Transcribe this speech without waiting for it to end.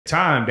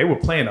Time they were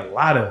playing a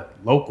lot of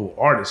local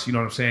artists, you know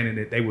what I'm saying, and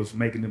that they was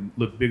making them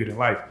look bigger than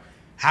life.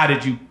 How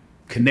did you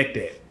connect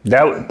that?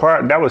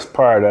 That was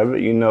part of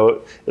it, you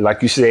know.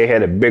 Like you said, it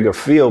had a bigger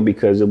feel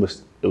because it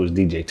was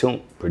DJ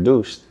Toomp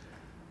produced.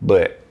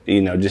 But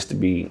you know, just to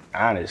be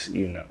honest,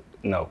 you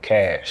know,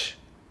 cash,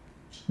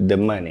 the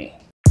money.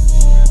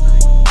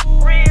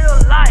 Real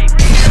life.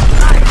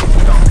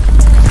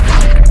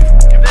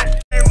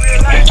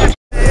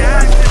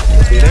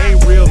 It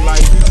ain't real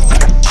life.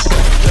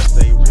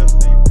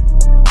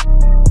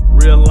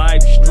 Real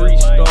life street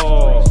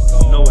stars.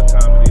 You know what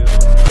time it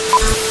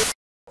is.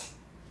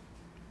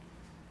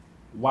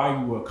 While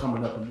you were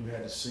coming up and you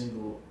had a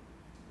single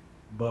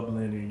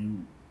bubbling and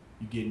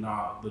you getting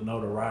all the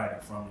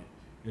notoriety from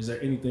it, is there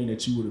anything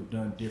that you would have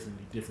done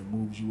differently, different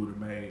moves you would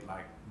have made,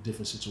 like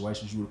different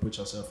situations you would have put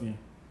yourself in?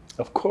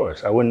 Of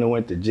course, I wouldn't have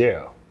went to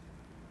jail.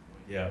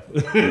 Yeah.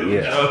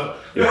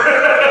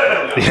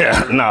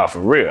 Yeah, no, for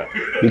real.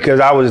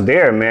 Because I was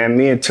there, man.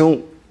 Me and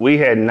Toomp, we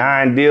had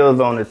 9 deals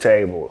on the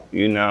table,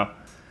 you know?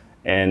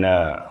 And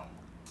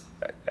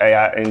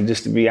and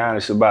just to be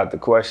honest about the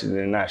question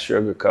and not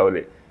sugarcoat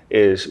it,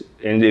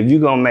 and if you're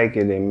gonna make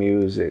it in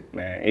music,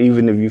 man,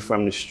 even if you're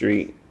from the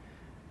street,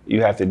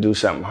 you have to do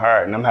something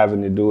hard. And I'm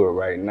having to do it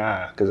right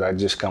now because I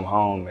just come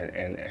home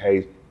and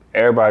hey,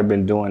 everybody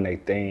been doing their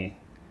thing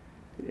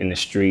in the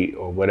street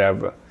or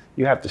whatever.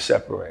 You have to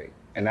separate.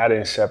 And I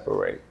didn't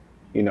separate.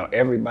 You know,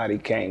 everybody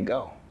can't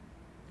go.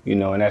 You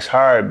know, and that's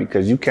hard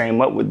because you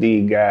came up with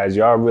these guys.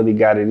 Y'all really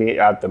got it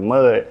out the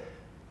mud.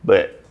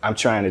 But I'm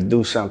trying to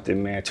do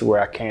something, man, to where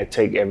I can't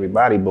take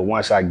everybody. But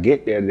once I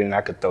get there, then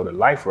I could throw the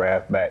life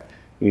raft back,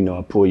 you know,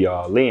 and pull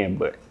y'all in.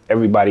 But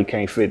everybody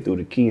can't fit through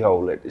the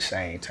keyhole at the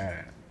same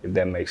time, if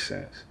that makes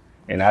sense.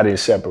 And I didn't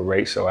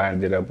separate, so I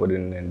ended up with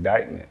an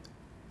indictment.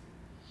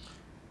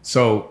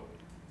 So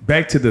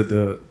back to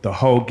the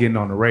whole getting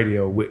on the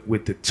radio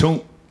with the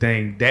Toomp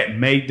thing, that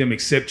made them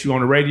accept you on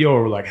the radio,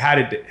 or like how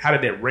did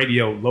that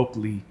radio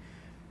locally,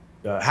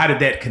 how did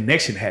that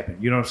connection happen?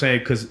 You know what I'm saying?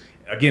 Because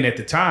again, at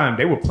the time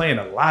they were playing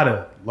a lot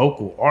of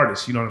local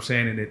artists, you know what I'm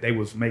saying, and that they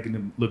was making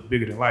them look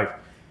bigger than life.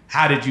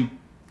 How did you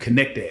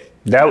connect that?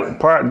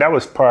 That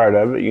was part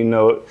of it, you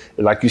know.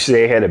 Like you said,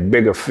 it had a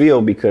bigger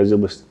feel because it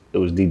was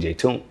DJ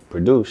Toomp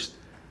produced.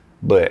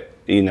 But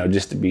you know,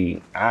 just to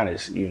be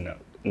honest, you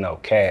know,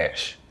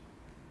 cash,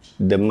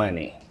 the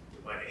money.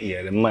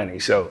 Yeah, the money.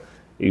 So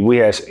we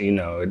had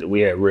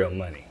real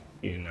money,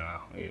 you know.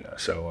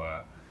 So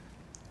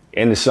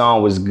and the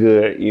song was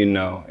good, you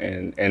know,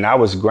 and I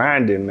was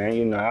grinding, man.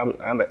 You know,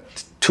 I'm at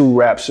 2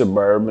 rap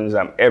Suburbans.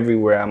 I'm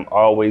everywhere. I'm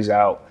always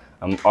out.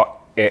 I'm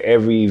at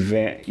every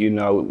event, you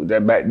know.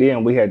 That back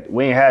then we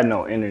ain't had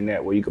no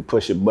internet where you could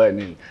push a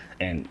button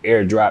and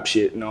airdrop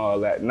shit and all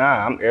that.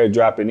 Nah, I'm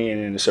airdropping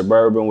in the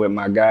Suburban with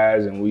my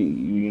guys, and we,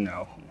 you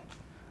know,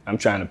 I'm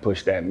trying to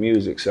push that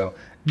music. So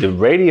the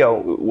radio,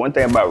 one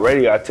thing about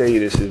radio, I tell you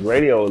this, is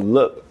radio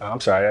look, I'm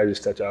sorry, I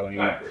just touched all on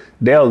you.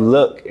 They'll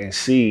look and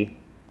see,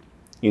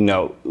 you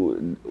know,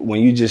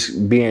 when you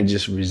just being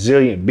just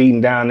resilient,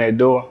 beating down that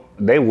door,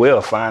 they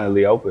will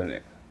finally open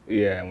it.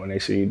 Yeah, when they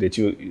see that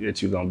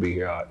you're gonna be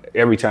here.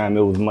 Every time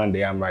it was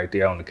Monday, I'm right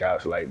there on the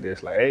couch like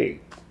this, like, hey,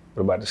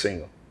 what about the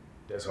single?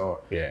 That's hard.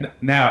 Yeah.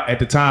 Now, at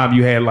the time,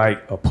 you had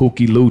like a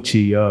Pookie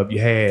Lucci, you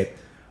had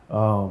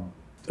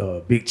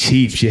Big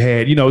Chiefs, you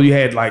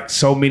had like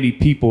so many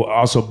people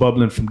also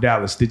bubbling from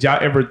Dallas. Did y'all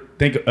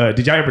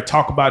ever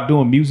talk about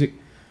doing music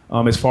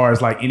as far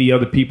as like any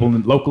other people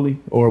locally,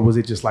 or was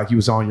it just like you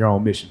was on your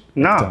own mission?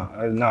 No,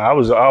 I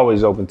was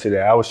always open to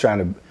that. I was trying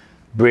to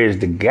bridge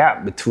the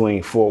gap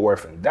between Fort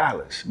Worth and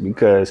Dallas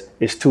because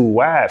it's too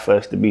wide for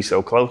us to be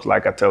so close.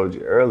 Like I told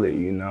you earlier,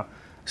 you know,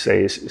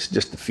 say it's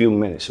just a few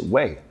minutes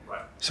away.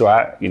 Right. So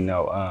I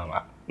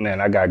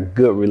got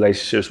good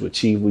relationships with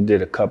Chief. We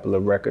did a couple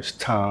of records.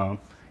 Tom,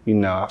 you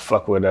know, I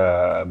fuck with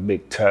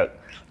Big Tuck,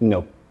 you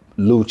know,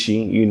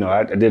 Lucci, you know,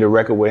 I did a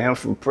record with him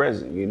from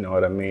prison, you know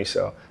what I mean?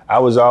 So I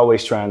was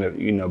always trying to,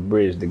 you know,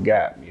 bridge the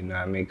gap, you know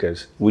what I mean?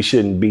 Because we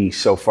shouldn't be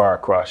so far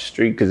across the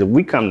street, because if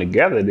we come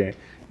together, then,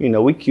 you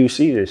know, we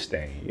QC this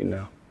thing, you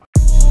know?